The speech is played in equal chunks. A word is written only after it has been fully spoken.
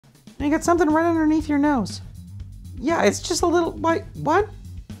You got something right underneath your nose. Yeah, it's just a little white. What?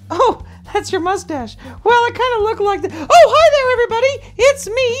 Oh, that's your mustache. Well, it kind of looked like the... Oh, hi there, everybody. It's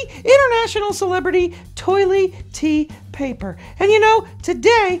me, international celebrity Toiley T. Paper. And you know,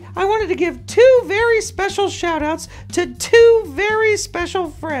 today I wanted to give two very special shout outs to two very special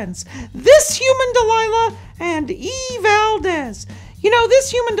friends. This human Delilah and E. Valdez. You know, this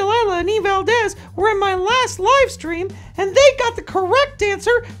human Delilah and E. Valdez were in my last live stream, and they got the correct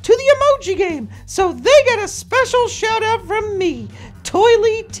answer to the emoji game. So they get a special shout out from me,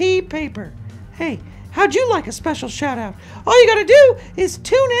 Toiley T. Paper. Hey, how'd you like a special shout out? All you gotta do is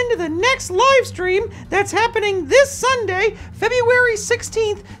tune in to the next live stream that's happening this Sunday, February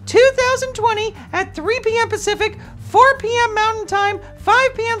 16th, 2020 at 3 p.m. Pacific, 4 p.m. Mountain Time,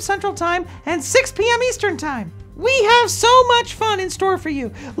 5 p.m. Central Time, and 6 p.m. Eastern Time. We have so much fun in store for you.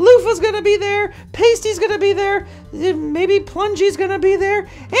 Loofah's gonna be there, Pasty's gonna be there, maybe Plungy's gonna be there,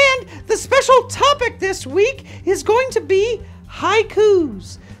 and the special topic this week is going to be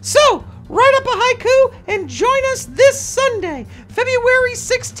haikus. So, write up a haiku and join us this Sunday, February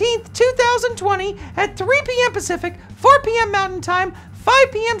 16th, 2020 at 3 p.m. Pacific, 4 p.m. Mountain Time,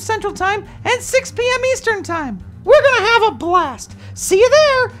 5 p.m. Central Time, and 6 p.m. Eastern Time. We're gonna have a blast. See you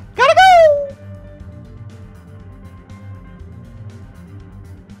there. Gotta go.